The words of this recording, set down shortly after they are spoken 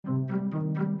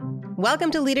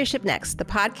Welcome to Leadership Next, the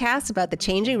podcast about the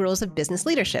changing rules of business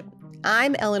leadership.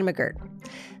 I'm Ellen McGirt.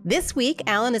 This week,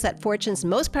 Alan is at Fortune's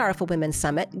Most Powerful Women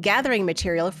Summit, gathering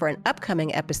material for an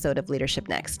upcoming episode of Leadership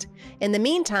Next. In the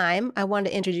meantime, I want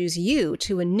to introduce you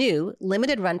to a new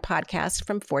limited-run podcast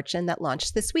from Fortune that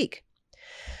launched this week.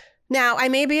 Now, I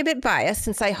may be a bit biased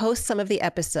since I host some of the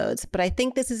episodes, but I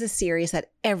think this is a series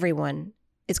that everyone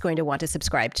is going to want to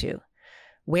subscribe to.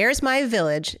 Where's My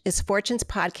Village is Fortune's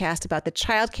podcast about the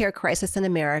childcare crisis in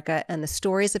America and the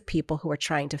stories of people who are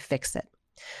trying to fix it.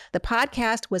 The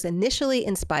podcast was initially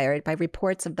inspired by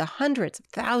reports of the hundreds of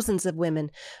thousands of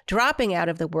women dropping out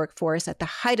of the workforce at the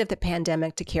height of the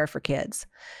pandemic to care for kids.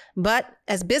 But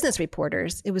as business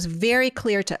reporters, it was very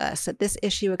clear to us that this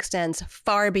issue extends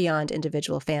far beyond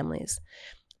individual families.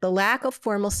 The lack of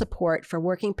formal support for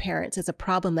working parents is a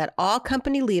problem that all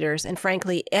company leaders, and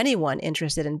frankly, anyone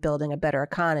interested in building a better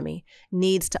economy,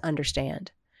 needs to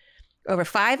understand. Over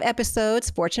 5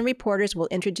 episodes, Fortune reporters will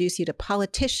introduce you to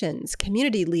politicians,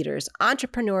 community leaders,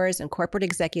 entrepreneurs, and corporate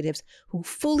executives who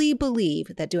fully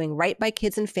believe that doing right by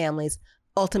kids and families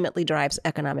ultimately drives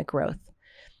economic growth.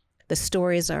 The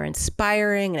stories are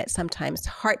inspiring and it's sometimes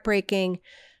heartbreaking.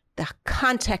 The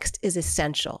context is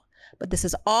essential. But this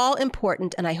is all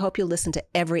important, and I hope you'll listen to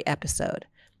every episode.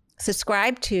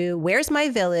 Subscribe to Where's My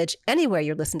Village anywhere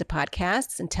you listen to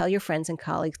podcasts, and tell your friends and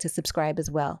colleagues to subscribe as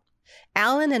well.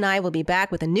 Alan and I will be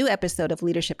back with a new episode of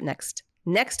Leadership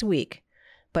next week.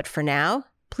 But for now,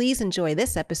 please enjoy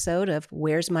this episode of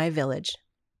Where's My Village?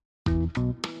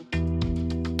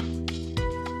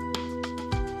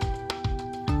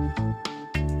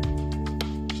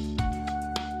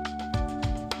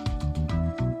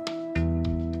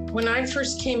 When I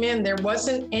first came in, there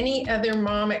wasn't any other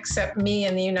mom except me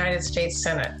in the United States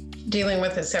Senate dealing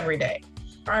with this every day.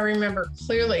 I remember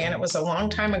clearly, and it was a long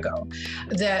time ago,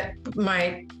 that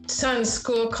my son's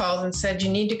school called and said, "You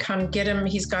need to come get him.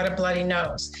 He's got a bloody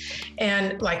nose."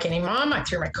 And like any mom, I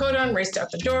threw my coat on, raced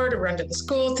out the door to run to the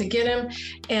school to get him.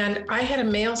 And I had a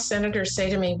male senator say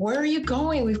to me, "Where are you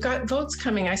going? We've got votes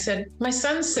coming." I said, "My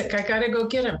son's sick. I got to go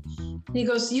get him." And he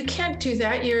goes, "You can't do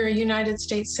that. You're a United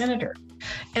States Senator."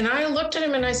 And I looked at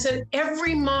him and I said,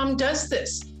 "Every mom does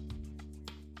this."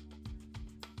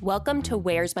 Welcome to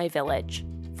Where's My Village,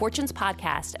 Fortune's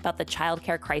podcast about the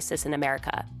childcare crisis in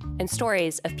America and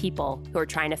stories of people who are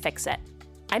trying to fix it.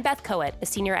 I'm Beth Coet, a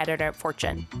senior editor at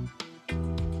Fortune.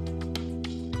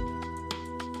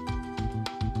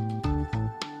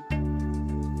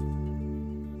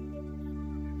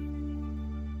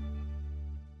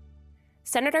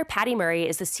 Senator Patty Murray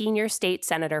is a senior state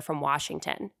senator from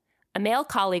Washington. A male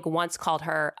colleague once called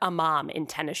her a mom in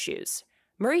tennis shoes.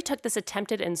 Murray took this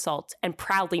attempted insult and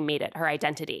proudly made it her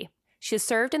identity. She has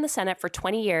served in the Senate for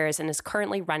 20 years and is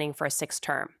currently running for a 6th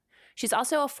term. She's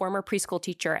also a former preschool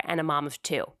teacher and a mom of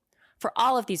 2. For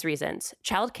all of these reasons,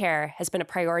 childcare has been a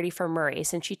priority for Murray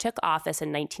since she took office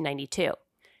in 1992.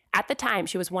 At the time,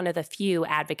 she was one of the few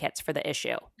advocates for the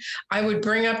issue. I would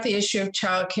bring up the issue of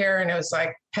childcare, and it was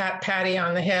like, pat Patty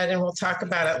on the head, and we'll talk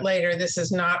about it later. This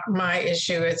is not my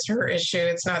issue. It's her issue.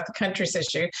 It's not the country's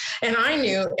issue. And I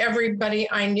knew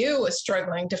everybody I knew was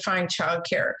struggling to find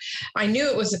childcare. I knew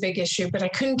it was a big issue, but I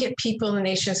couldn't get people in the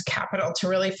nation's capital to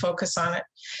really focus on it.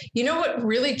 You know what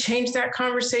really changed that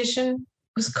conversation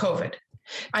was COVID.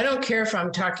 I don't care if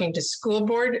I'm talking to school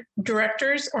board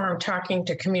directors or I'm talking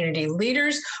to community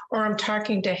leaders or I'm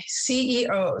talking to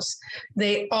CEOs.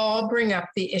 They all bring up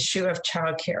the issue of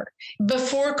childcare.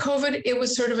 Before COVID, it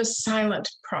was sort of a silent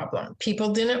problem.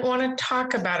 People didn't want to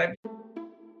talk about it.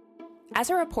 As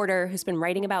a reporter who's been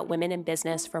writing about women in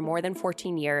business for more than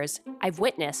 14 years, I've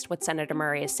witnessed what Senator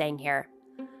Murray is saying here.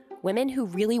 Women who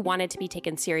really wanted to be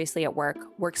taken seriously at work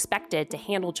were expected to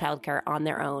handle childcare on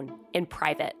their own, in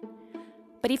private.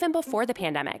 But even before the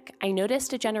pandemic, I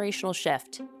noticed a generational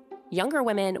shift. Younger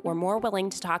women were more willing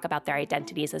to talk about their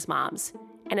identities as moms,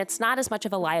 and it's not as much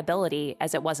of a liability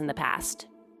as it was in the past.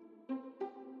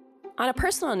 On a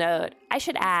personal note, I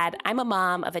should add I'm a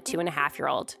mom of a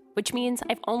 2.5-year-old, which means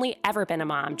I've only ever been a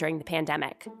mom during the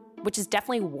pandemic, which has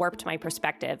definitely warped my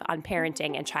perspective on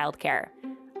parenting and childcare.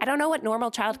 I don't know what normal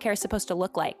childcare is supposed to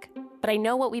look like, but I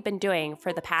know what we've been doing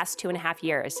for the past 2.5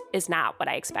 years is not what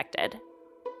I expected.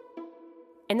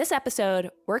 In this episode,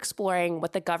 we're exploring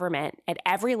what the government at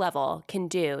every level can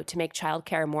do to make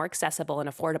childcare more accessible and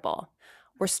affordable.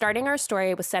 We're starting our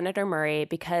story with Senator Murray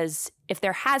because if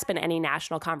there has been any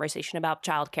national conversation about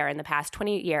childcare in the past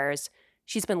 20 years,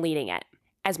 she's been leading it.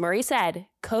 As Murray said,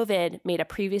 COVID made a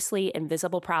previously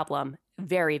invisible problem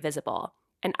very visible,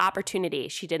 an opportunity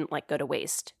she didn't let go to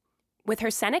waste. With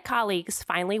her Senate colleagues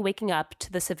finally waking up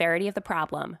to the severity of the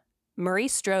problem, Murray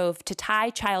strove to tie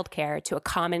childcare to a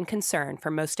common concern for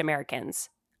most Americans: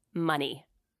 money.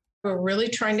 We're really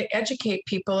trying to educate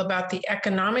people about the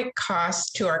economic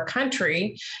cost to our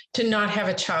country to not have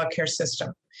a childcare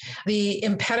system. The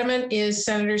impediment is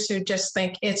senators who just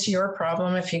think it's your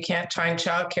problem if you can't find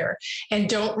childcare and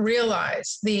don't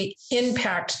realize the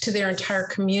impact to their entire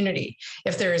community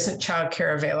if there isn't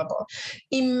childcare available.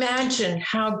 Imagine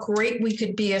how great we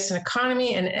could be as an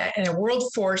economy and a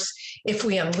world force if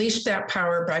we unleashed that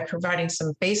power by providing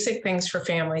some basic things for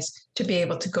families to be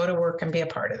able to go to work and be a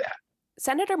part of that.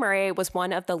 Senator Murray was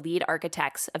one of the lead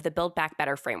architects of the Build Back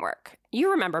Better framework.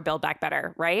 You remember Build Back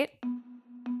Better, right?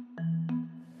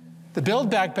 The Build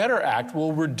Back Better Act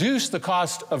will reduce the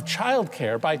cost of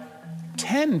childcare by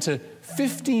 $10,000 to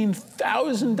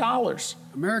 $15,000.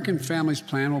 American Families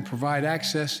Plan will provide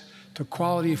access to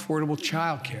quality, affordable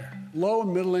childcare. Low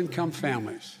and middle income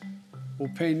families will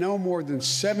pay no more than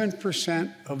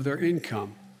 7% of their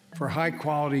income for high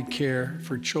quality care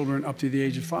for children up to the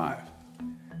age of 5.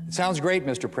 It sounds great,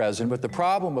 Mr. President, but the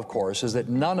problem, of course, is that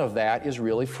none of that is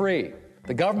really free.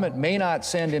 The government may not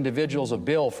send individuals a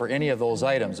bill for any of those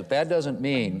items, but that doesn't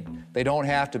mean they don't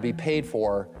have to be paid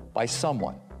for by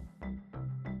someone.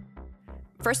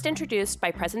 First introduced by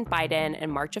President Biden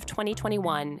in March of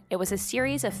 2021, it was a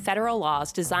series of federal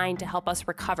laws designed to help us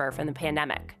recover from the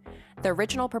pandemic. The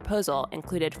original proposal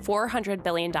included $400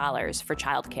 billion for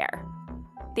childcare.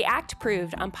 The act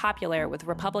proved unpopular with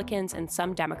Republicans and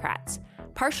some Democrats,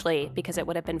 partially because it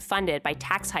would have been funded by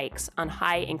tax hikes on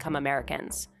high-income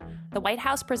Americans. The White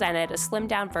House presented a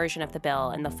slimmed-down version of the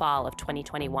bill in the fall of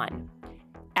 2021.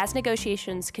 As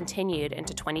negotiations continued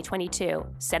into 2022,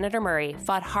 Senator Murray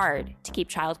fought hard to keep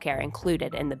childcare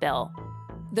included in the bill.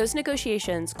 Those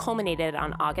negotiations culminated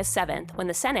on August 7th when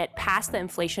the Senate passed the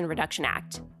Inflation Reduction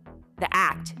Act. The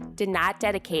act did not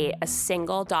dedicate a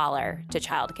single dollar to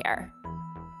childcare.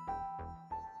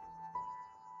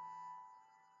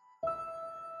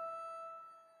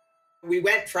 We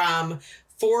went from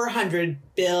 $400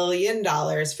 billion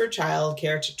for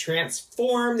childcare to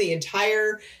transform the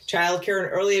entire childcare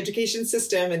and early education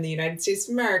system in the United States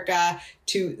of America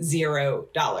to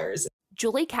 $0.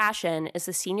 Julie Cashin is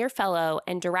the Senior Fellow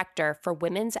and Director for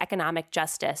Women's Economic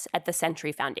Justice at the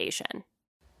Century Foundation.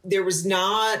 There was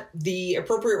not the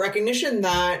appropriate recognition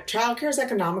that childcare is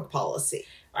economic policy.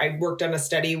 I worked on a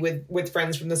study with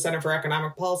friends from the Center for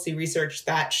Economic Policy Research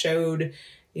that showed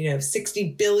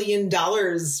 $60 billion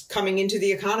coming into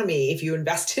the economy if you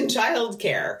invest in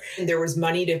childcare. And there was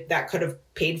money that could have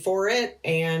paid for it,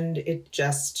 and it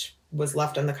just was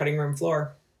left on the cutting room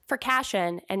floor. For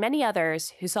Cashin and many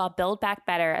others who saw Build Back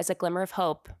Better as a glimmer of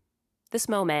hope, this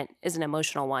moment is an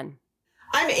emotional one.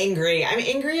 I'm angry. I'm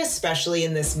angry especially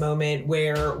in this moment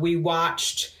where we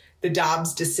watched the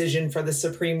Dobbs decision for the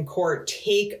Supreme Court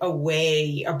take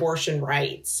away abortion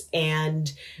rights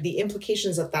and the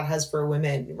implications that has for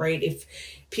women, right? If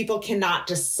people cannot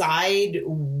decide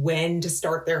when to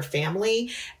start their family,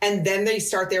 and then they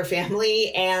start their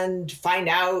family and find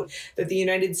out that the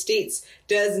United States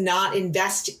does not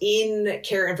invest in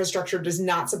care infrastructure, does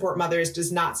not support mothers,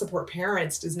 does not support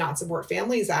parents, does not support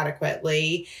families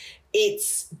adequately,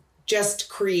 it's just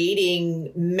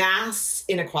creating mass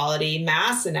inequality,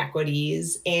 mass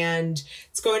inequities, and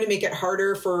it's going to make it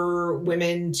harder for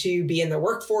women to be in the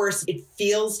workforce. It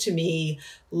feels to me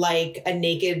like a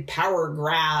naked power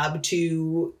grab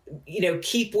to,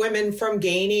 keep women from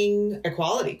gaining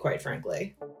equality, quite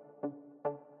frankly.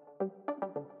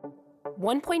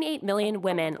 1.8 million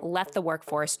women left the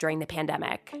workforce during the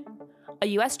pandemic. A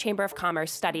U.S. Chamber of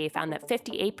Commerce study found that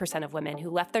 58% of women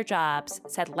who left their jobs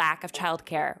said lack of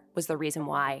childcare was the reason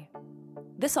why.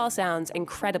 This all sounds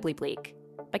incredibly bleak,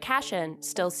 but Cashin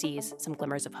still sees some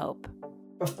glimmers of hope.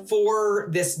 Before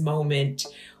this moment,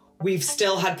 we've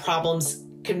still had problems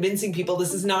convincing people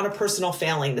this is not a personal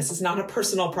failing. This is not a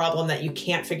personal problem that you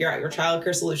can't figure out your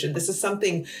childcare solution. This is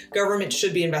something government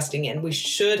should be investing in. We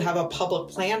should have a public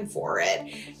plan for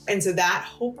it. And so that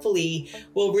hopefully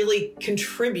will really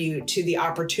contribute to the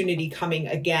opportunity coming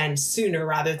again sooner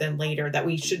rather than later, that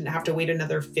we shouldn't have to wait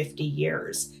another 50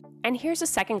 years. And here's a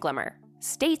second glimmer.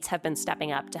 States have been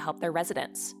stepping up to help their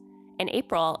residents. In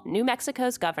April, New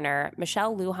Mexico's governor,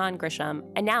 Michelle Lujan Grisham,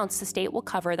 announced the state will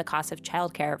cover the cost of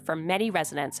childcare for many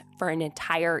residents for an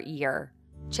entire year.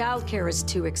 Childcare is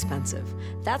too expensive.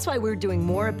 That's why we're doing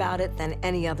more about it than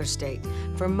any other state.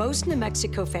 For most New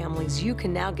Mexico families, you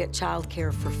can now get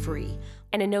childcare for free.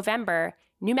 And in November,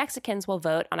 New Mexicans will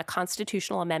vote on a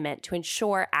constitutional amendment to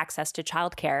ensure access to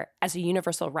childcare as a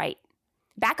universal right.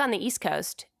 Back on the East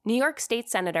Coast, New York State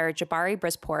Senator Jabari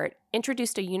Brisport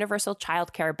introduced a universal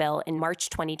child care bill in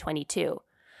March 2022.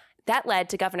 That led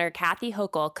to Governor Kathy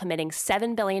Hochul committing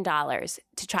 $7 billion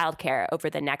to childcare over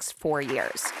the next 4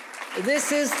 years.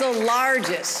 This is the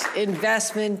largest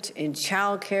investment in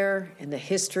childcare in the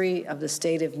history of the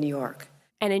state of New York.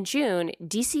 And in June,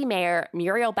 D.C. Mayor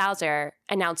Muriel Bowser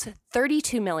announced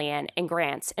 $32 million in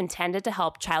grants intended to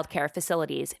help childcare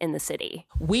facilities in the city.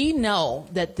 We know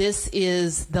that this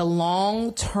is the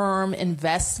long-term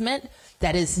investment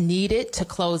that is needed to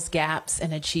close gaps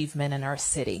in achievement in our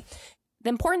city. The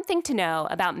important thing to know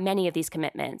about many of these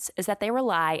commitments is that they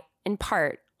rely, in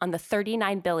part, on the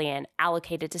 $39 billion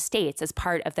allocated to states as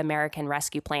part of the American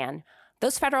Rescue Plan.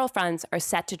 Those federal funds are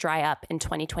set to dry up in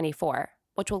 2024,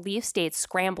 which will leave states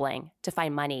scrambling to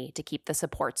find money to keep the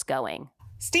supports going.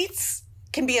 States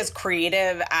can be as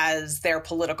creative as their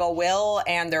political will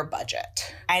and their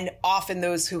budget. And often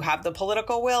those who have the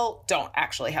political will don't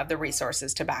actually have the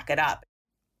resources to back it up.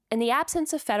 In the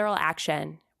absence of federal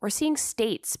action, we're seeing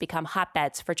states become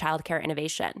hotbeds for childcare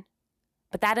innovation.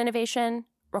 But that innovation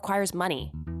requires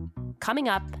money. Coming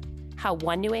up, how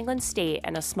one New England state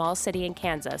and a small city in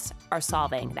Kansas are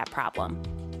solving that problem.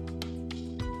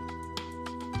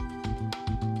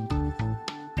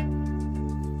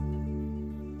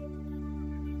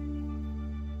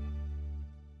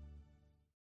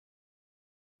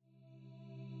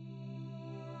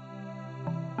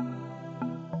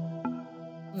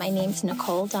 My name's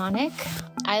Nicole Donick.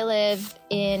 I live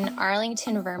in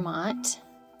Arlington, Vermont.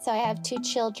 So I have 2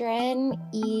 children.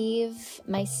 Eve,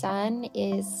 my son,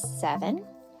 is 7.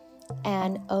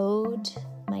 And Ode,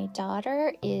 my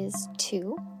daughter, is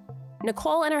 2.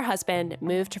 Nicole and her husband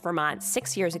moved to Vermont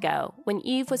 6 years ago when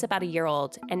Eve was about a year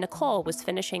old and Nicole was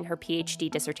finishing her PhD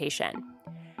dissertation.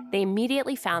 They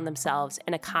immediately found themselves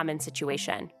in a common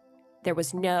situation. There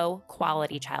was no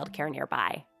quality childcare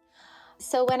nearby.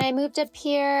 So when I moved up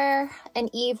here and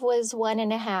Eve was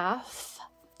 1.5,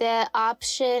 the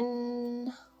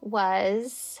option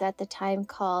was at the time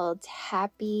called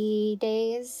Happy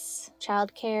Days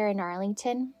Childcare in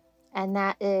Arlington. And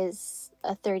that is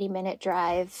a 30-minute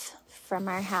drive from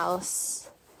our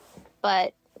house,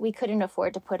 but we couldn't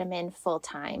afford to put him in full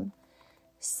time.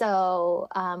 So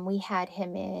we had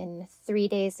him in 3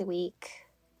 days a week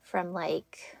from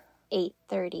like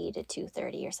 8:30 to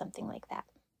 2:30 or something like that.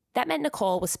 That meant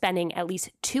Nicole was spending at least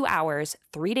 2 hours,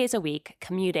 3 days a week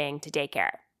commuting to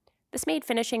daycare. This made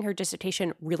finishing her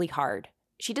dissertation really hard.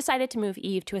 She decided to move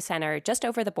Eve to a center just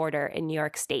over the border in New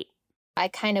York State. I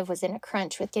kind of was in a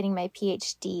crunch with getting my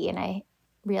PhD, and I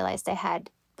realized I had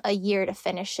a year to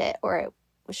finish it or it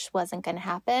wasn't going to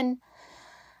happen.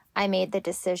 I made the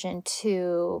decision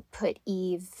to put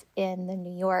Eve in the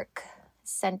New York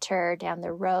center down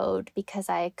the road because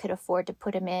I could afford to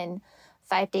put him in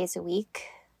 5 days a week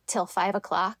till 5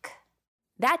 o'clock.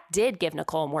 That did give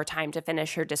Nicole more time to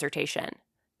finish her dissertation,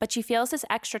 but she feels this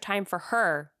extra time for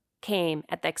her came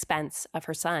at the expense of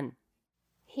her son.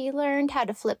 He learned how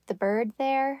to flip the bird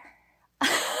there.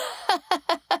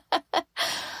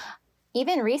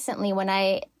 Even recently, when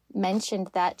I mentioned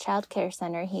that childcare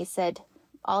center, he said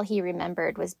all he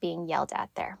remembered was being yelled at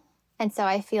there. And so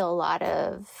I feel a lot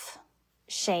of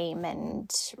shame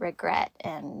and regret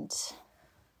and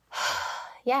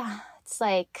yeah, it's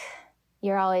like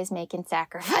you're always making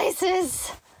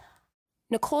sacrifices.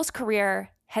 Nicole's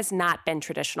career has not been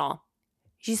traditional.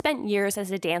 She spent years as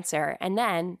a dancer, and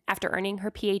then, after earning her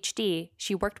PhD,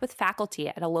 she worked with faculty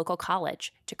at a local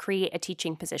college to create a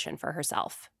teaching position for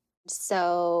herself.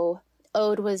 So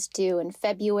Ode was due in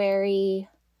February,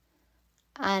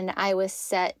 and I was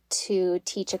set to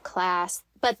teach a class,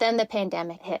 but then the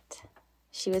pandemic hit.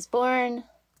 She was born,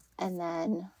 and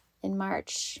then in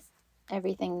March,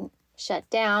 everything shut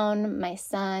down. My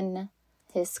son,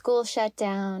 his school shut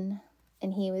down,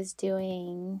 and he was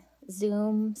doing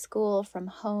Zoom school from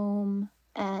home.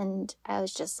 And I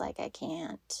was just like, I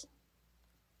can't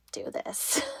do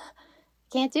this.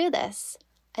 Can't do this.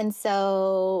 And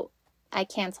so I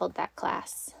canceled that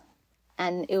class.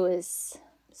 And it was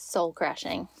soul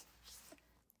crushing.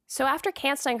 So after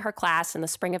canceling her class in the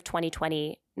spring of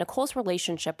 2020, Nicole's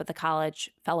relationship with the college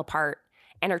fell apart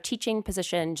and her teaching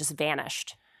position just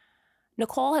vanished.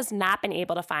 Nicole has not been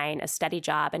able to find a steady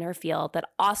job in her field that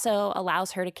also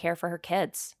allows her to care for her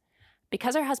kids.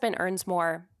 Because her husband earns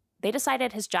more, they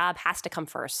decided his job has to come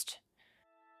first.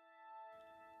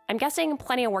 I'm guessing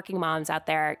plenty of working moms out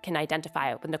there can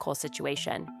identify with Nicole's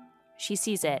situation. She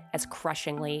sees it as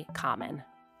crushingly common.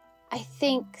 I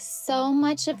think so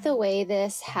much of the way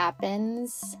this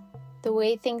happens, the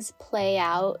way things play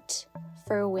out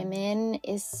for women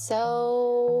is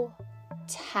so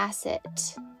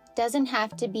tacit. Doesn't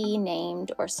have to be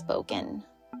named or spoken.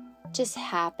 Just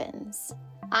happens.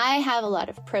 I have a lot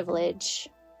of privilege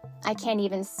I can't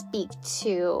even speak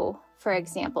to, for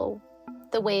example,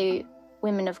 the way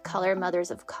women of color,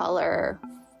 mothers of color,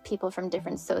 people from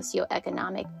different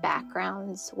socioeconomic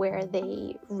backgrounds where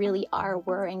they really are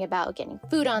worrying about getting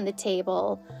food on the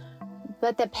table.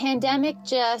 But the pandemic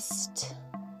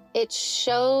it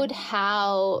showed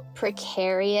how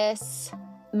precarious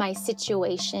my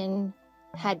situation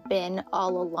had been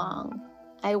all along.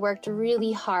 I worked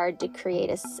really hard to create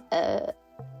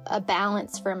a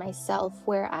balance for myself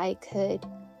where I could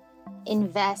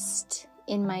invest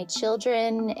in my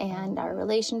children and our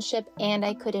relationship, and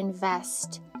I could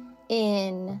invest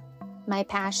in my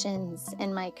passions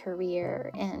and my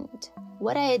career and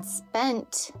what I had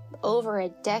spent over a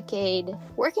decade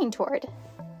working toward.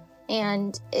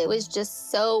 And it was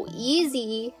just so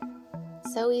easy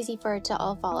for it to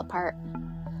all fall apart.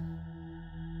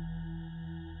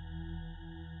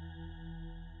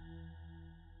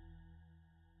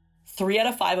 Three out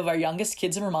of 5 of our youngest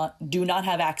kids in Vermont do not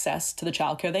have access to the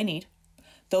childcare they need.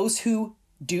 Those who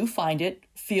do find it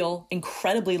feel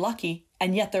incredibly lucky,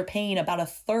 and yet they're paying about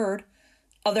 1/3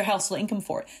 of their household income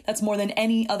for it. That's more than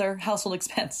any other household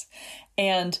expense.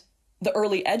 And the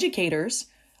early educators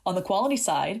on the quality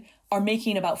side are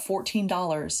making about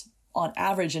 $14 on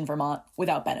average in Vermont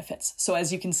without benefits. So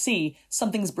as you can see,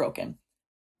 something's broken.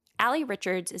 Allie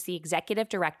Richards is the executive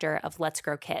director of Let's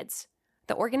Grow Kids.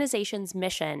 The organization's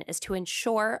mission is to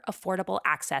ensure affordable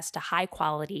access to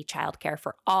high-quality childcare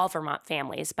for all Vermont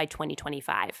families by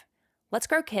 2025. Let's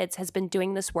Grow Kids has been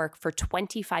doing this work for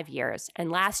 25 years, and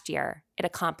last year, it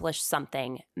accomplished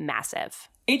something massive.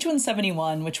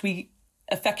 H-171, which we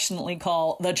affectionately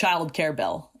call the Child Care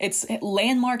Bill. It's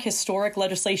landmark historic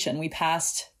legislation we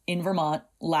passed in Vermont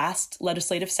last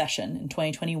legislative session in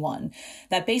 2021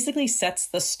 that basically sets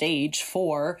the stage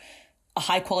for a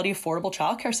high-quality, affordable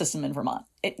childcare system in Vermont.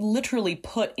 It literally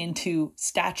put into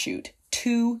statute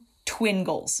 2 twin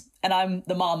goals. And I'm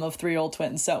the mom of 3-year-old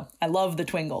twins, so I love the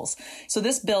twin goals. So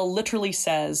this bill literally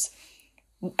says,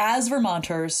 as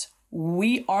Vermonters,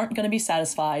 we aren't going to be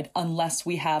satisfied unless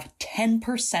we have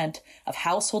 10% of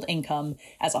household income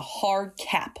as a hard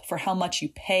cap for how much you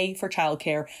pay for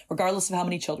childcare, regardless of how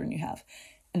many children you have.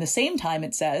 At the same time,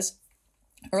 it says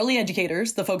early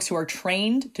educators, the folks who are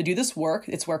trained to do this work,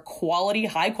 it's where quality,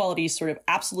 high quality sort of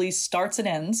absolutely starts and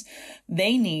ends,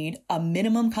 they need a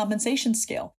minimum compensation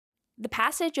scale. The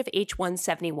passage of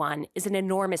H-171 is an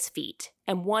enormous feat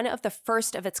and one of the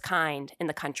first of its kind in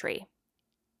the country.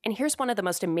 And here's one of the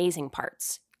most amazing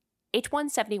parts.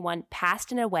 H-171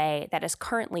 passed in a way that is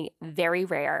currently very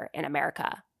rare in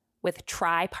America, with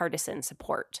tripartisan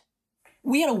support.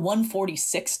 We had a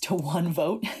 146-1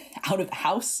 vote out of the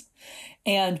House,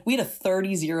 and we had a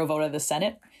 30-0 vote out of the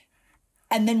Senate.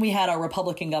 And then we had our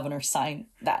Republican governor sign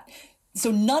that. So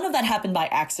none of that happened by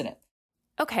accident.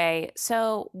 Okay,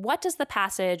 so what does the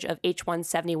passage of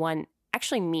H-171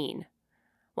 actually mean?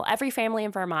 Will every family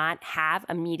in Vermont have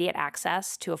immediate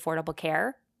access to affordable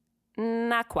care?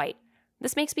 Not quite.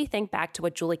 This makes me think back to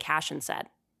what Julie Cashin said.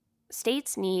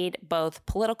 States need both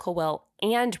political will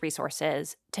and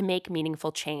resources to make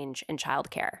meaningful change in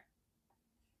childcare.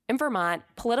 In Vermont,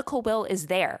 political will is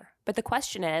there, but the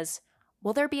question is,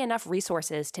 will there be enough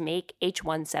resources to make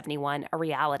H-171 a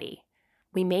reality?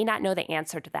 We may not know the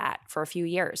answer to that for a few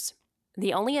years.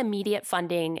 The only immediate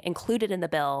funding included in the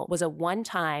bill was a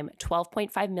one-time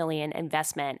 $12.5 million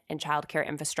investment in childcare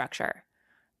infrastructure.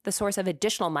 The source of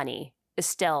additional money is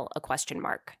still a question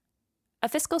mark. A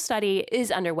fiscal study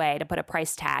is underway to put a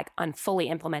price tag on fully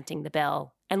implementing the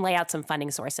bill and lay out some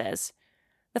funding sources.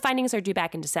 The findings are due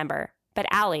back in December, but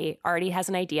Allie already has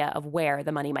an idea of where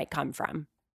the money might come from.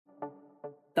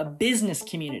 The business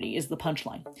community is the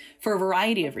punchline for a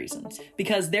variety of reasons,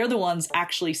 because they're the ones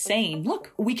actually saying,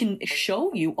 look, we can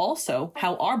show you also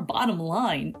how our bottom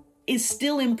line is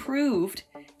still improved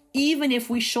even if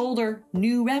we shoulder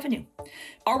new revenue.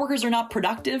 Our workers are not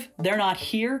productive. They're not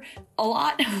here a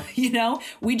lot.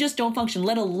 We just don't function,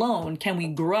 let alone can we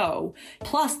grow.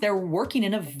 Plus, they're working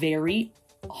in a very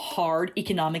hard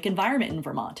economic environment in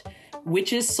Vermont,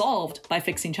 which is solved by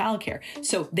fixing childcare.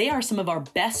 So they are some of our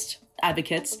best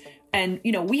advocates. And,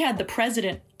 we had the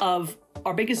president of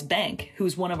our biggest bank,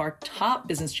 who's one of our top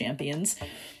business champions,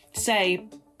 say,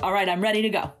 all right, I'm ready to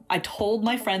go. I told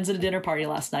my friends at a dinner party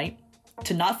last night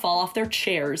to not fall off their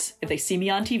chairs if they see me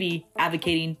on TV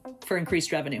advocating for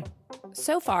increased revenue.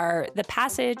 So far, the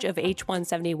passage of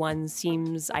H-171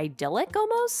 seems idyllic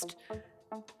almost.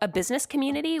 A business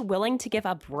community willing to give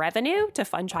up revenue to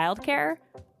fund childcare,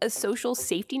 a social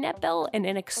safety net bill in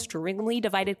an extremely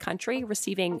divided country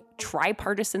receiving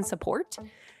tripartisan support.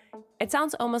 It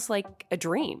sounds almost like a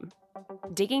dream.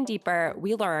 Digging deeper,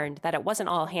 we learned that it wasn't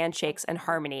all handshakes and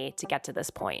harmony to get to this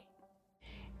point.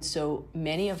 So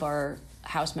many of our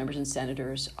House members and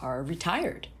senators are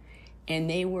retired, and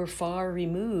they were far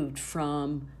removed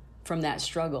from that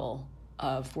struggle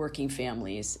of working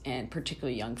families and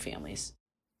particularly young families.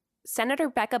 Senator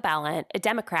Becca Balint, a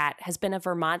Democrat, has been a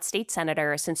Vermont state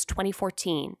senator since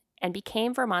 2014 and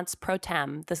became Vermont's pro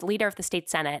tem, the leader of the state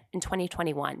Senate, in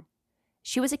 2021.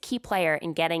 She was a key player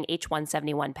in getting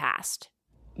H-171 passed.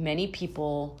 Many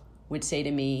people would say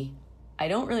to me, I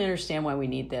don't really understand why we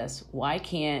need this. Why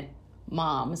can't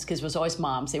moms, because it was always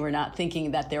moms, they were not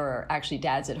thinking that there were actually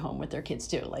dads at home with their kids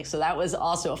too. So that was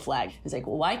also a flag. It's like,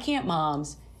 well, why can't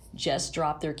moms just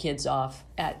drop their kids off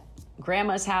at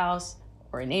grandma's house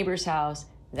or a neighbor's house?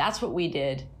 That's what we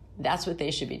did. That's what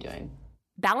they should be doing.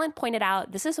 Balint pointed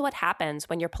out this is what happens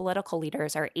when your political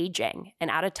leaders are aging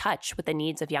and out of touch with the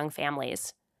needs of young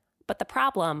families. But the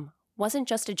problem wasn't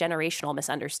just a generational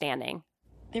misunderstanding.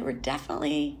 There were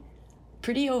definitely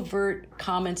pretty overt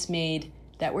comments made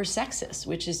that were sexist,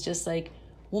 which is just like,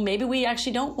 well, maybe we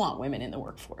actually don't want women in the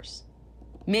workforce.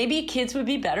 Maybe kids would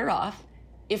be better off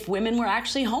if women were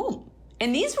actually home.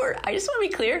 And these were, I just want to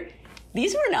be clear,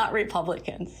 these were not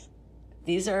Republicans.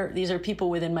 These are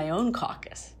people within my own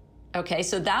caucus. Okay,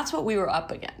 so that's what we were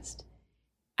up against.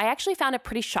 I actually found it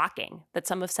pretty shocking that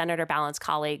some of Senator Balint's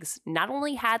colleagues not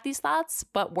only had these thoughts,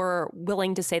 but were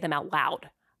willing to say them out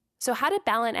loud. So how did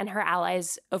Balint and her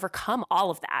allies overcome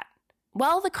all of that?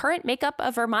 Well, the current makeup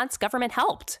of Vermont's government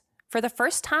helped. For the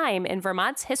first time in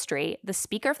Vermont's history, the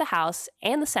Speaker of the House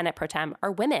and the Senate pro tem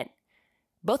are women.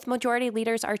 Both majority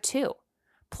leaders are too.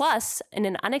 Plus, in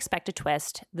an unexpected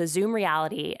twist, the Zoom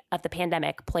reality of the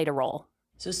pandemic played a role.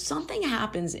 So something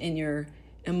happens in your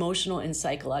emotional and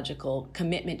psychological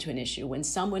commitment to an issue when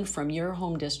someone from your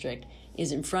home district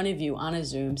is in front of you on a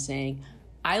Zoom saying,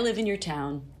 I live in your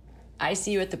town, I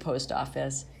see you at the post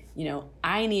office,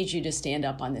 I need you to stand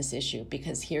up on this issue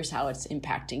because here's how it's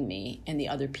impacting me and the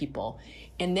other people.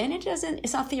 And then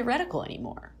it's not theoretical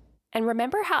anymore. And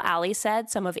remember how Ali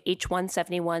said some of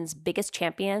H-171's biggest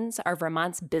champions are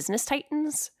Vermont's business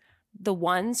titans? The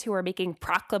ones who are making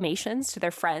proclamations to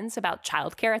their friends about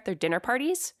childcare at their dinner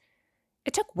parties?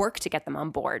 It took work to get them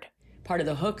on board. Part of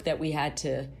the hook that we had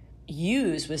to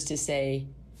use was to say,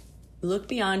 look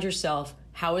beyond yourself.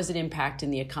 How is it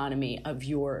impacting the economy of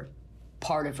your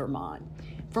part of Vermont?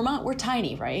 Vermont, we're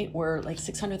tiny, right? We're like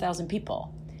 600,000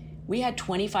 people. We had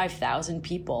 25,000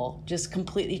 people just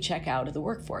completely check out of the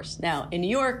workforce. Now, in New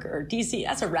York or DC,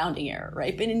 that's a rounding error,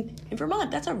 right? But in Vermont,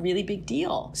 that's a really big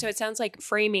deal. So it sounds like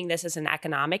framing this as an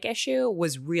economic issue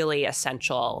was really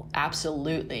essential.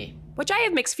 Absolutely. Which I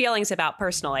have mixed feelings about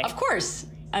personally. Of course.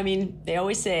 I mean, they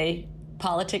always say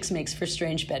politics makes for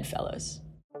strange bedfellows.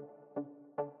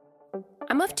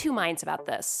 I'm of two minds about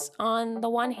this. On the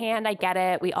one hand, I get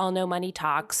it. We all know money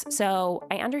talks. So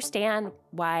I understand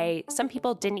why some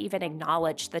people didn't even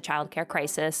acknowledge the childcare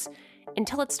crisis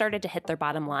until it started to hit their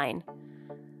bottom line.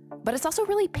 But it's also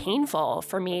really painful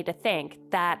for me to think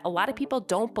that a lot of people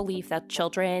don't believe that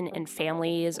children and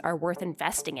families are worth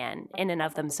investing in and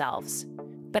of themselves.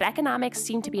 But economics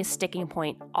seem to be a sticking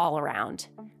point all around.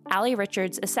 Ali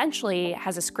Richards essentially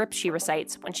has a script she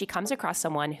recites when she comes across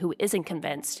someone who isn't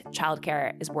convinced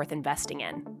childcare is worth investing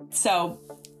in. So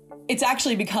it's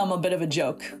actually become a bit of a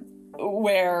joke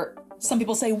where some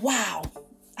people say, wow,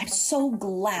 I'm so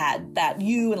glad that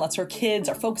you and lots of our kids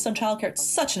are focused on childcare. It's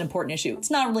such an important issue.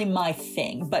 It's not really my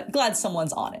thing, but glad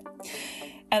someone's on it.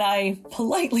 And I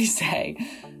politely say,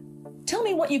 tell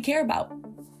me what you care about.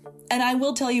 And I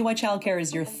will tell you why childcare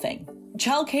is your thing.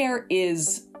 Childcare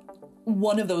is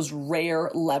one of those rare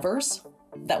levers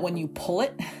that when you pull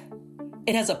it,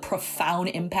 it has a profound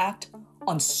impact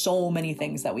on so many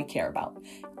things that we care about.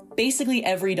 Basically,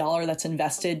 every dollar that's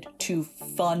invested to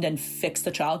fund and fix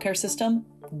the childcare system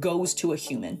goes to a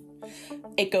human.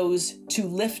 It goes to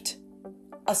lift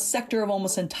a sector of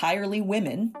almost entirely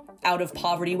women out of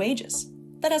poverty wages.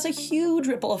 That has a huge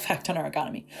ripple effect on our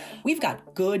economy. We've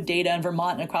got good data in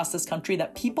Vermont and across this country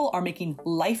that people are making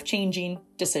life-changing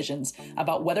decisions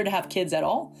about whether to have kids at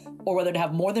all or whether to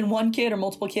have more than one kid or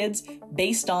multiple kids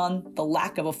based on the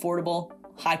lack of affordable,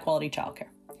 high-quality childcare.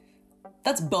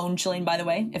 That's bone-chilling, by the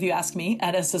way, if you ask me,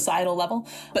 at a societal level.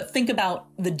 But think about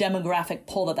the demographic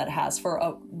pull that has for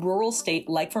a rural state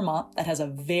like Vermont that has a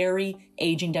very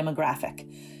aging demographic.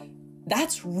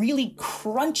 That's really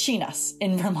crunching us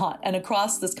in Vermont and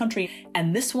across this country.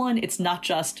 And this one, it's not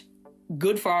just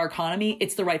good for our economy,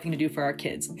 it's the right thing to do for our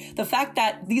kids. The fact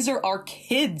that these are our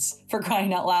kids, for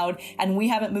crying out loud, and we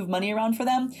haven't moved money around for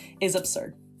them is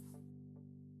absurd.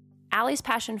 Allie's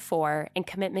passion for and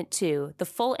commitment to the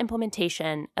full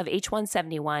implementation of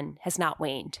H-171 has not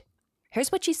waned.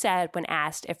 Here's what she said when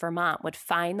asked if Vermont would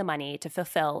find the money to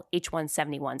fulfill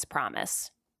H-171's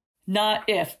promise. Not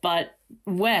if, but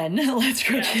when. Let's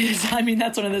grow kids. I mean,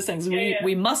 that's one of those things.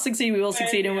 We must succeed. We will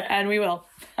succeed, and we will.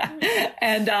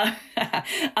 And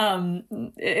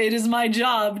it is my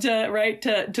job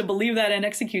to believe that and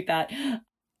execute that.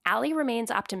 Allie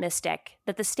remains optimistic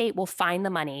that the state will find the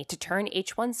money to turn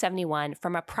H-171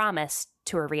 from a promise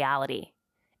to a reality.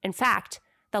 In fact,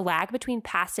 the lag between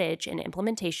passage and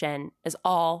implementation is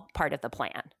all part of the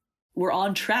plan. We're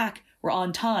on track. We're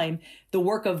on time. The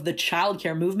work of the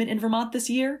childcare movement in Vermont this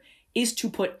year is to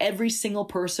put every single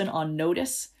person on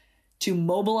notice, to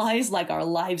mobilize like our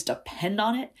lives depend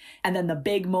on it. And then the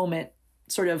big moment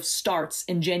sort of starts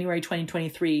in January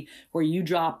 2023, where you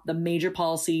drop the major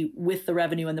policy with the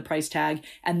revenue and the price tag,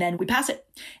 and then we pass it.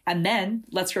 And then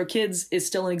Let's Grow Kids is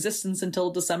still in existence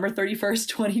until December 31st,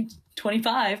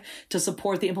 2025 to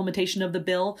support the implementation of the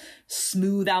bill,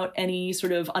 smooth out any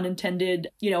sort of unintended,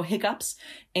 hiccups,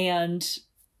 and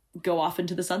go off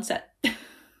into the sunset.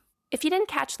 If you didn't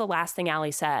catch the last thing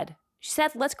Allie said, she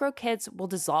said Let's Grow Kids will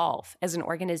dissolve as an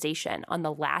organization on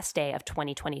the last day of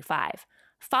 2025,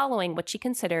 following what she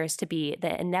considers to be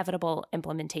the inevitable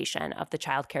implementation of the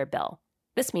child care bill.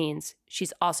 This means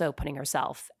she's also putting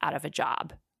herself out of a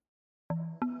job.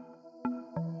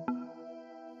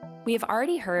 We have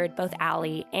already heard both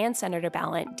Allie and Senator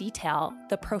Balint detail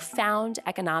the profound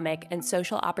economic and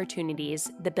social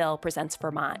opportunities the bill presents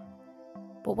Vermont.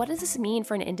 But what does this mean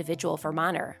for an individual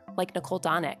Vermonter like Nicole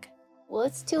Donick? Well,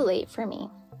 it's too late for me.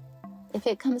 If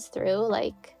it comes through,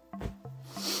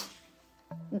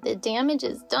 the damage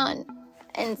is done.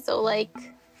 And so, I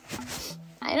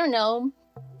don't know,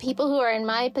 people who are in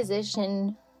my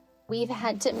position, we've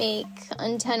had to make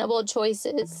untenable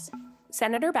choices.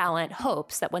 Senator Balint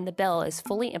hopes that when the bill is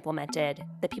fully implemented,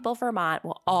 the people of Vermont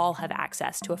will all have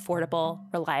access to affordable,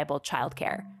 reliable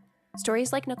childcare.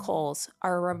 Stories like Nicole's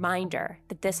are a reminder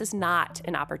that this is not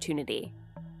an opportunity.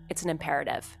 It's an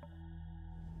imperative.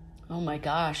 Oh my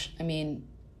gosh. I mean,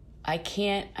 I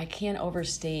can't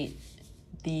overstate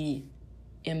the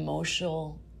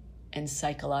emotional and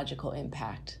psychological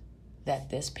impact that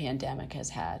this pandemic has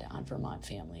had on Vermont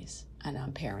families and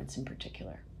on parents in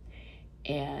particular.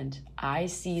 And I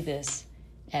see this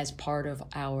as part of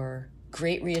our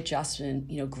great readjustment,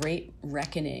 great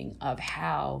reckoning of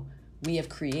how we have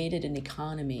created an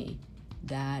economy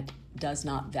that does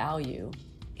not value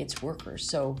its workers.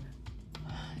 So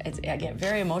I get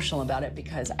very emotional about it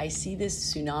because I see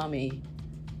this tsunami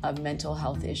of mental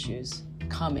health issues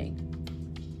coming,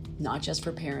 not just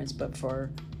for parents, but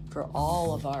for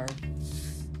all of our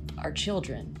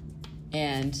children.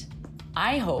 And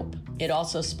I hope it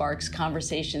also sparks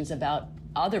conversations about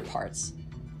other parts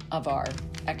of our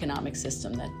economic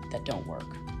system that don't work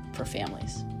for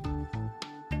families.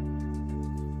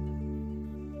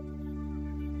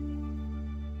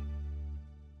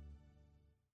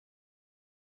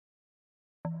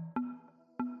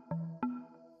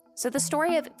 So the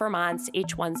story of Vermont's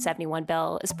H-171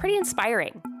 bill is pretty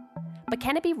inspiring. But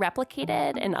can it be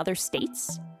replicated in other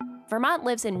states? Vermont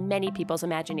lives in many people's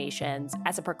imaginations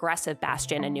as a progressive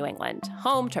bastion in New England,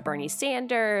 home to Bernie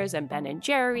Sanders and Ben and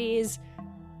Jerry's.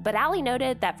 But Allie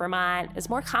noted that Vermont is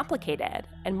more complicated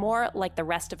and more like the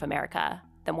rest of America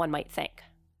than one might think.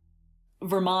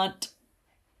 Vermont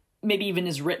maybe even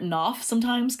is written off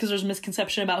sometimes because there's a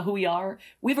misconception about who we are.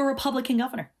 We have a Republican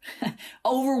governor,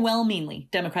 overwhelmingly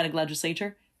Democratic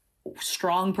legislature,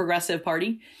 strong progressive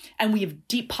party, and we have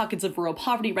deep pockets of rural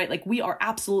poverty, right? We are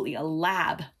absolutely a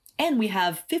lab. And we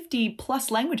have 50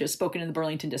 plus languages spoken in the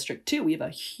Burlington district too. We have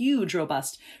a huge,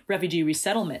 robust refugee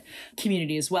resettlement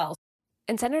community as well.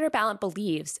 And Senator Balint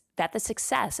believes that the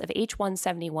success of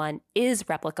H-171 is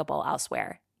replicable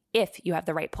elsewhere if you have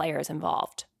the right players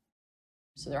involved.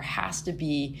 So there has to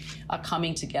be a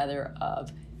coming together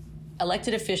of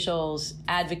elected officials,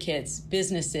 advocates,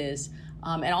 businesses,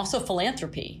 and also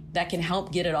philanthropy that can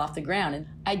help get it off the ground. And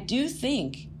I do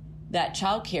think that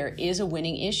childcare is a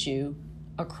winning issue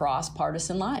across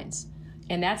partisan lines.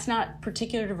 And that's not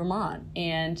particular to Vermont.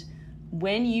 And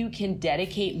when you can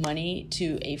dedicate money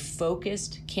to a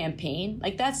focused campaign,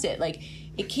 that's it.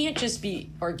 It can't just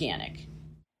be organic.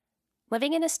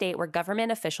 Living in a state where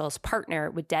government officials partner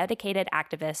with dedicated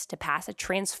activists to pass a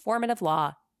transformative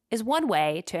law is one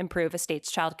way to improve a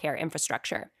state's childcare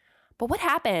infrastructure. But what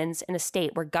happens in a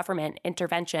state where government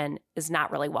intervention is not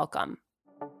really welcome?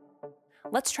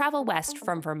 Let's travel west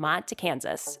from Vermont to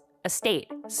Kansas, a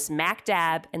state smack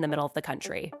dab in the middle of the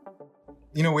country.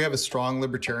 You know, we have a strong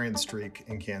libertarian streak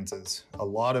in Kansas. A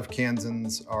lot of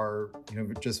Kansans are,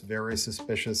 just very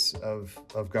suspicious of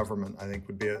government, I think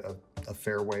would be a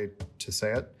fair way to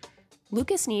say it.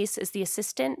 Lucas Neese is the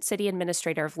assistant city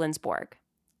administrator of Lindsborg.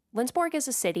 Lindsborg is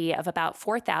a city of about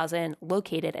 4,000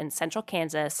 located in central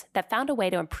Kansas that found a way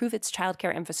to improve its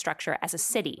childcare infrastructure as a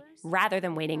city rather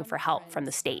than waiting for help from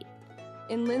the state.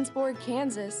 In Lindsborg,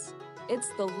 Kansas, it's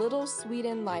the Little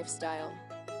Sweden lifestyle.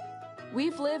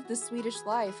 We've lived the Swedish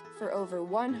life for over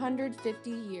 150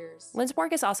 years.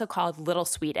 Lindsborg is also called Little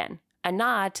Sweden, a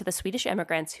nod to the Swedish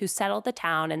immigrants who settled the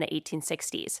town in the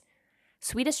 1860s.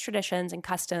 Swedish traditions and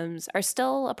customs are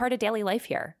still a part of daily life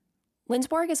here.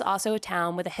 Lindsborg is also a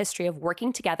town with a history of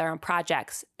working together on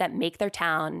projects that make their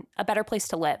town a better place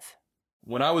to live.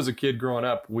 When I was a kid growing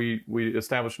up, we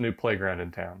established a new playground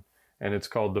in town, and it's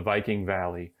called the Viking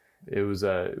Valley. It was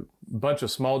a bunch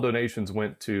of small donations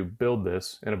went to build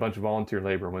this, and a bunch of volunteer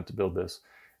labor went to build this.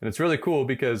 And it's really cool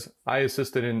because I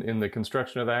assisted in the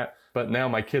construction of that, but now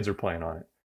my kids are playing on it.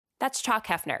 That's Chalk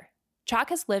Hefner. Chalk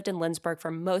has lived in Lindsborg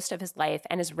for most of his life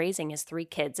and is raising his 3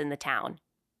 kids in the town.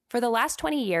 For the last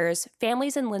 20 years,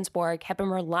 families in Lindsborg have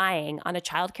been relying on a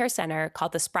childcare center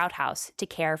called the Sprout House to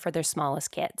care for their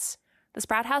smallest kids. The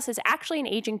Sprout House is actually an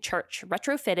aging church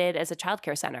retrofitted as a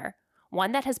childcare center,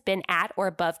 one that has been at or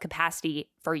above capacity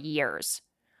for years.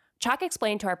 Chalk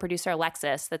explained to our producer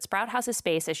Alexis that Sprout House's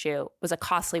space issue was a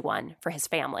costly one for his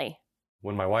family.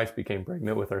 When my wife became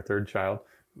pregnant with our 3rd child,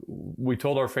 we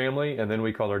told our family, and then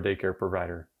we called our daycare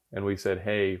provider, and we said,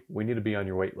 hey, we need to be on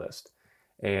your wait list.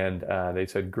 And they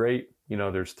said, great,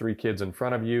 there's 3 kids in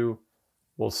front of you.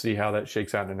 We'll see how that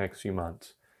shakes out in the next few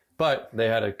months. But they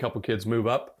had a couple kids move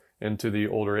up into the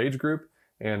older age group,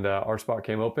 and our spot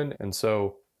came open. And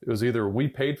so it was either we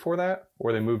paid for that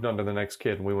or they moved on to the next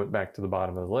kid and we went back to the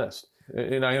bottom of the list.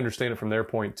 And I understand it from their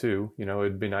point too.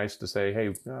 It'd be nice to say,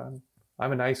 hey,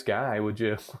 I'm a nice guy. Would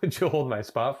you hold my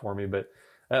spot for me? But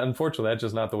unfortunately, that's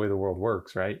just not the way the world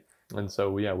works, right? And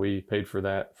so, we paid for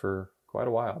that for quite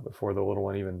a while before the little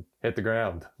one even hit the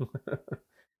ground.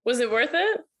 Was it worth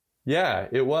it? Yeah,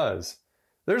 it was.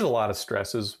 There's a lot of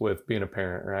stresses with being a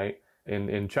parent, right? And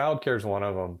childcare is one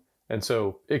of them. And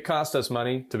so it cost us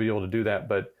money to be able to do that,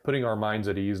 but putting our minds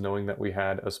at ease, knowing that we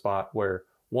had a spot where,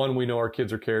 one, we know our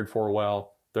kids are cared for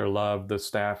well, they're loved, the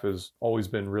staff has always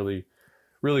been really,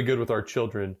 really good with our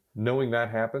children. Knowing that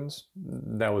happens,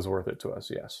 that was worth it to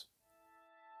us, yes.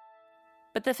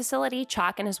 But the facility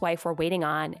Chalk and his wife were waiting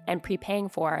on and prepaying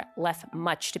for left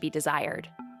much to be desired.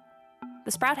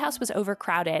 The Sprout House was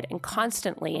overcrowded and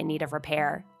constantly in need of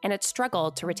repair, and it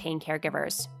struggled to retain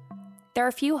caregivers. There are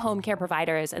a few home care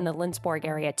providers in the Lindsborg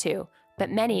area too,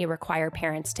 but many require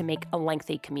parents to make a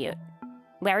lengthy commute.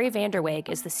 Larry Vanderweg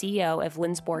is the CEO of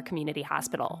Lindsborg Community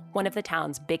Hospital, one of the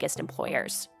town's biggest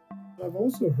employers. I've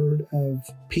also heard of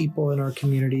people in our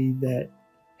community that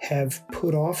have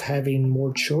put off having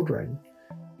more children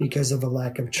because of a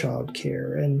lack of child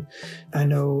care. And I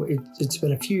know it's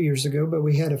been a few years ago, but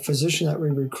we had a physician that we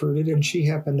recruited, and she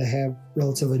happened to have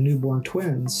relatively newborn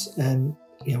twins. And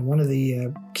one of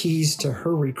the keys to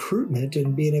her recruitment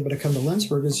and being able to come to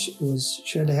Lindsborg was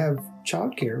she had to have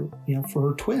childcare, for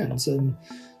her twins. And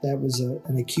that was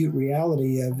an acute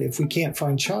reality of, if we can't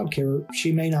find childcare,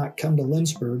 she may not come to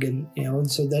Lindsborg.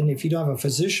 And so then if you don't have a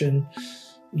physician,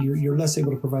 you're less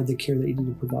able to provide the care that you need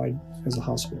to provide as a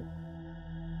hospital.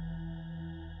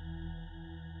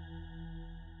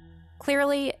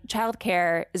 Clearly,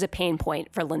 childcare is a pain point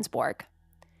for Lindsborg.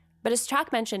 But as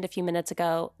Chalk mentioned a few minutes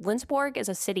ago, Lindsborg is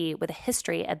a city with a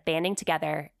history of banding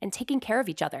together and taking care of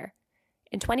each other.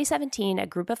 In 2017, a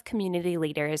group of community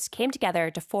leaders came together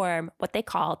to form what they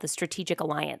call the Strategic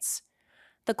Alliance.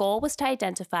 The goal was to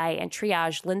identify and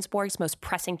triage Lindsborg's most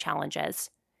pressing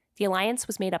challenges. The alliance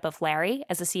was made up of Larry,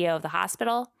 as the CEO of the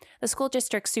hospital, the school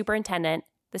district superintendent,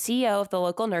 the CEO of the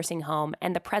local nursing home,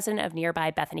 and the president of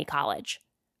nearby Bethany College.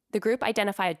 The group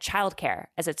identified childcare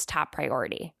as its top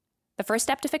priority. The first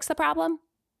step to fix the problem?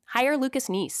 Hire Lucas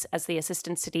Neese as the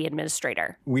assistant city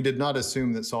administrator. We did not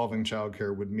assume that solving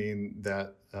childcare would mean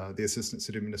that the assistant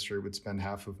city administrator would spend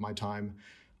half of my time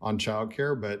on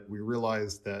childcare, but we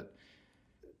realized that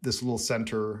this little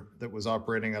center that was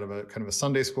operating out of a kind of a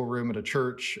Sunday school room at a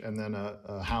church, and then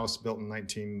a house built in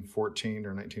 1914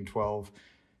 or 1912,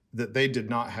 that they did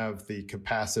not have the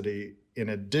capacity, in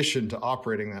addition to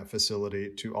operating that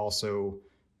facility, to also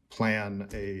plan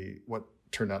what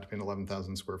turned out to be an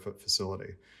 11,000 square foot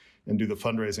facility and do the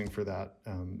fundraising for that,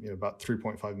 about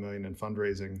 $3.5 million in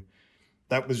fundraising.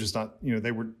 That was just not,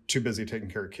 they were too busy taking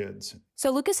care of kids.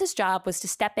 So Lucas's job was to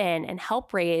step in and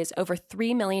help raise over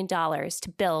 $3 million to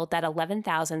build that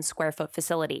 11,000 square foot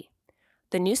facility.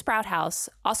 The new Sprout House,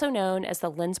 also known as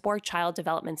the Lindsborg Child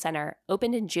Development Center,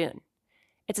 opened in June.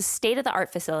 It's a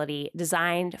state-of-the-art facility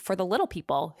designed for the little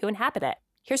people who inhabit it.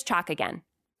 Here's Chalk again.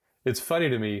 It's funny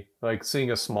to me, like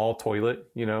seeing a small toilet,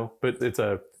 but it's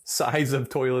a size of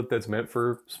toilet that's meant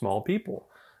for small people.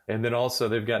 And then also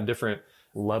they've got different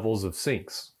levels of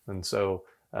sinks. And so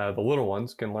the little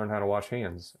ones can learn how to wash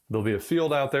hands. There'll be a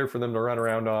field out there for them to run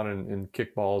around on and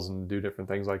kick balls and do different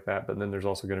things like that. But then there's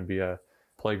also going to be a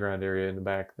playground area in the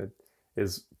back that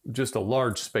is just a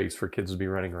large space for kids to be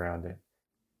running around in.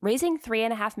 Raising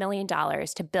 $3.5 million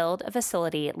to build a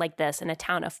facility like this in a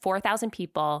town of 4,000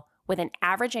 people with an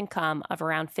average income of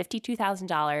around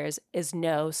 $52,000 is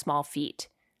no small feat.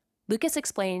 Lucas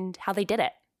explained how they did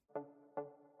it.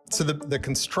 So the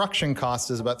construction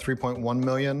cost is about $3.1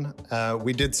 million.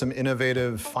 We did some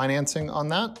innovative financing on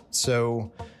that.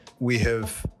 So we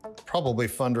have probably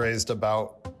fundraised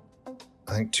about,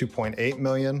 I think, $2.8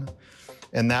 million.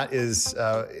 And that is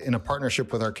in a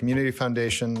partnership with our community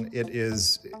foundation. It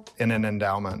is in an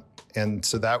endowment. And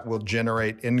so that will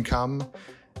generate income.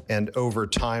 And over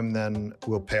time, then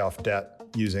we'll pay off debt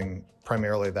using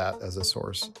primarily that as a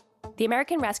source. The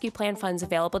American Rescue Plan funds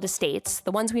available to states,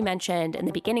 the ones we mentioned in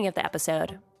the beginning of the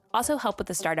episode, also help with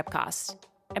the startup costs.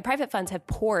 And private funds have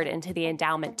poured into the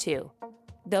endowment too.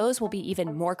 Those will be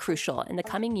even more crucial in the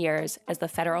coming years as the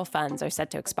federal funds are set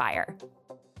to expire.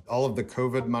 All of the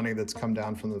COVID money that's come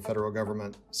down from the federal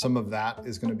government, some of that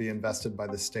is going to be invested by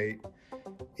the state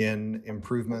in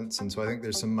improvements. And so I think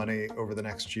there's some money over the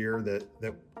next year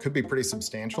that could be pretty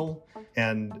substantial.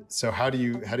 And so how do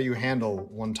you handle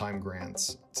one-time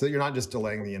grants so that you're not just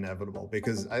delaying the inevitable?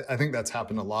 Because I think that's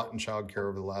happened a lot in childcare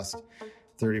over the last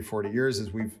 30, 40 years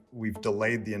is we've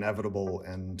delayed the inevitable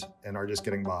and are just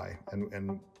getting by.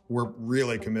 And we're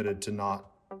really committed to not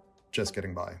just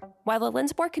getting by. While the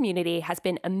Lindsborg community has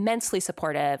been immensely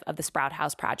supportive of the Sprout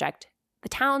House project, the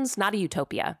town's not a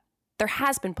utopia. There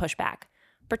has been pushback,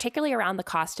 particularly around the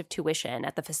cost of tuition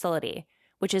at the facility,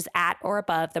 which is at or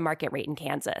above the market rate in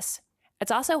Kansas.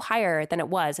 It's also higher than it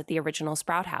was at the original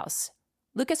Sprout House.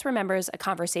 Lucas remembers a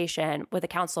conversation with a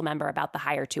council member about the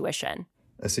higher tuition.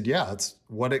 I said, yeah, it's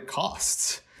what it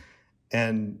costs.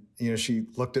 And, she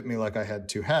looked at me like I had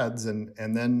two heads. And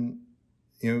then,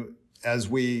 as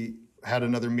we had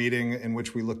another meeting in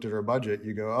which we looked at our budget,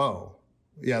 you go, oh,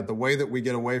 yeah, the way that we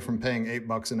get away from paying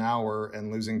 $8 an hour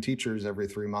and losing teachers every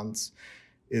 3 months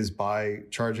is by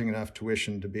charging enough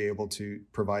tuition to be able to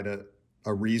provide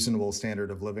a reasonable standard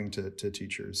of living to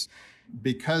teachers.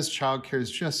 Because childcare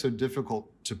is just so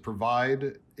difficult to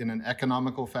provide in an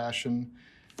economical fashion,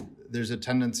 there's a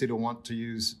tendency to want to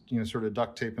use, sort of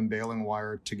duct tape and baling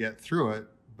wire to get through it.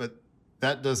 But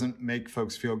that doesn't make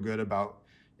folks feel good about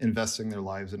investing their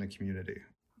lives in a community.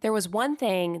 There was one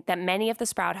thing that many of the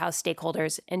Sprout House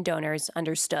stakeholders and donors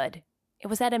understood. It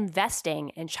was that investing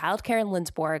in childcare in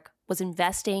Lindsborg was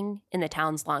investing in the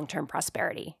town's long-term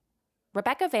prosperity.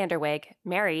 Rebecca Vanderweg,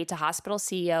 married to hospital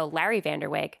CEO Larry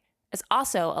Vanderweg, is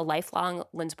also a lifelong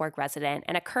Lindsborg resident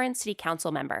and a current city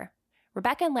council member.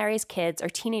 Rebecca and Larry's kids are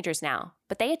teenagers now,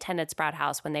 but they attended Sprout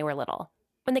House when they were little.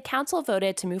 When the council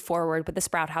voted to move forward with the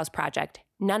Sprout House project,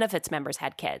 none of its members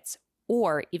had kids,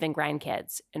 or even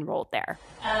grandkids, enrolled there.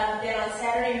 Then on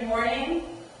Saturday morning,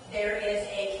 there is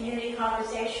a community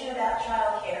conversation about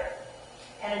childcare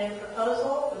and a new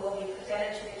proposal that will be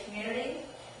presented to the community.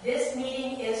 This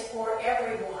meeting is for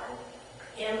everyone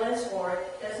in Lindsborg.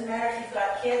 Doesn't matter if you've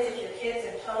got kids, if your kids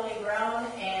are totally grown,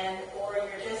 or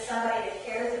you're just somebody that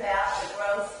cares about the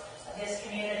growth of this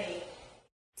community.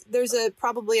 There's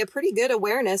probably a pretty good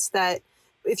awareness that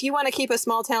if you want to keep a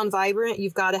small town vibrant,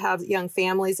 you've got to have young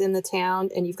families in the town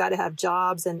and you've got to have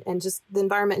jobs and just the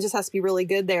environment just has to be really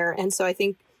good there. And so I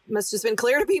think it must have just been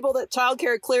clear to people that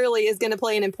childcare clearly is going to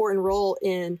play an important role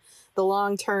in the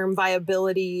long-term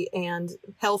viability and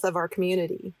health of our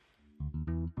community.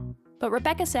 But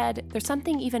Rebecca said there's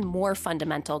something even more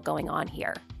fundamental going on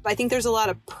here. I think there's a lot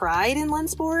of pride in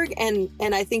Lindsborg,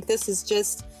 and I think this is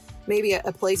just maybe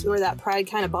a place where that pride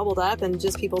kind of bubbled up and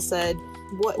just people said,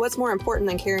 what's more important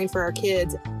than caring for our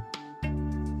kids?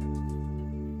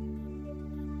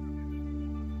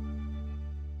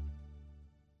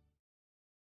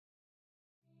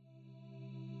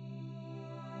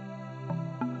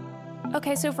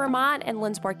 Okay, so Vermont and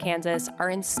Lindsborg, Kansas are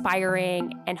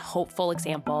inspiring and hopeful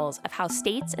examples of how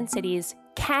states and cities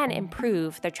can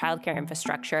improve their childcare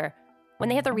infrastructure when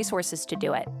they have the resources to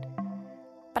do it.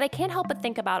 But I can't help but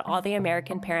think about all the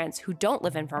American parents who don't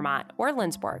live in Vermont or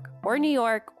Lindsborg or New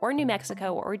York or New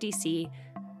Mexico or DC.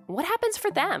 What happens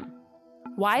for them?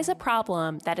 Why is a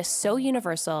problem that is so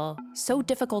universal so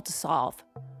difficult to solve?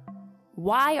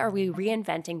 Why are we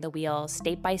reinventing the wheel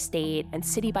state by state and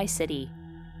city by city?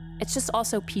 It's just all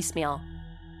so piecemeal.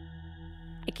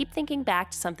 I keep thinking back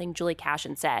to something Julie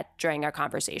Cashin said during our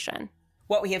conversation.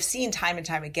 What we have seen time and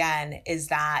time again is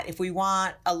that if we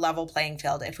want a level playing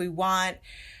field, if we want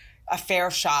a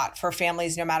fair shot for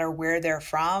families no matter where they're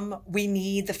from, we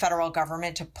need the federal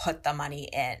government to put the money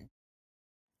in.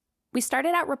 We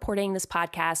started out reporting this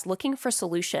podcast looking for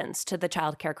solutions to the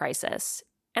childcare crisis.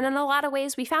 And in a lot of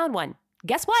ways, we found one.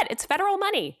 Guess what? It's federal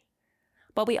money.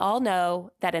 But we all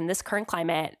know that in this current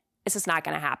climate, this is not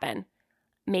going to happen.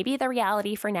 Maybe the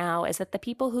reality for now is that the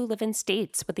people who live in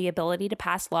states with the ability to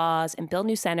pass laws and build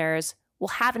new centers will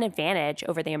have an advantage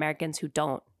over the Americans who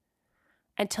don't.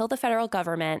 Until the federal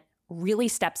government really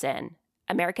steps in,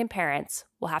 American parents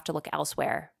will have to look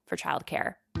elsewhere for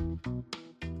childcare.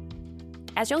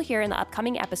 As you'll hear in the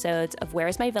upcoming episodes of Where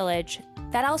is My Village,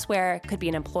 that elsewhere could be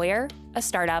an employer, a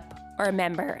startup, or a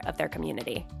member of their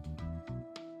community.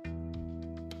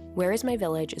 Where is My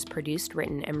Village is produced,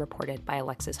 written, and reported by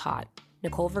Alexis Hott.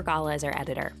 Nicole Vergala is our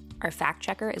editor. Our fact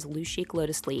checker is Lushik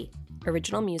Lotus Lee.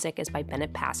 Original music is by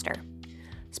Bennett Pastor.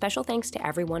 Special thanks to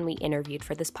everyone we interviewed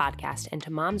for this podcast and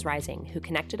to Moms Rising, who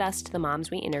connected us to the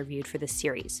moms we interviewed for this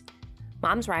series.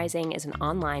 Moms Rising is an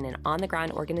online and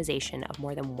on-the-ground organization of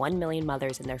more than 1 million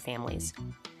mothers and their families.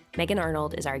 Megan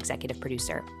Arnold is our executive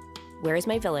producer. Where is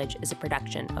My Village is a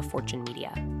production of Fortune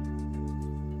Media.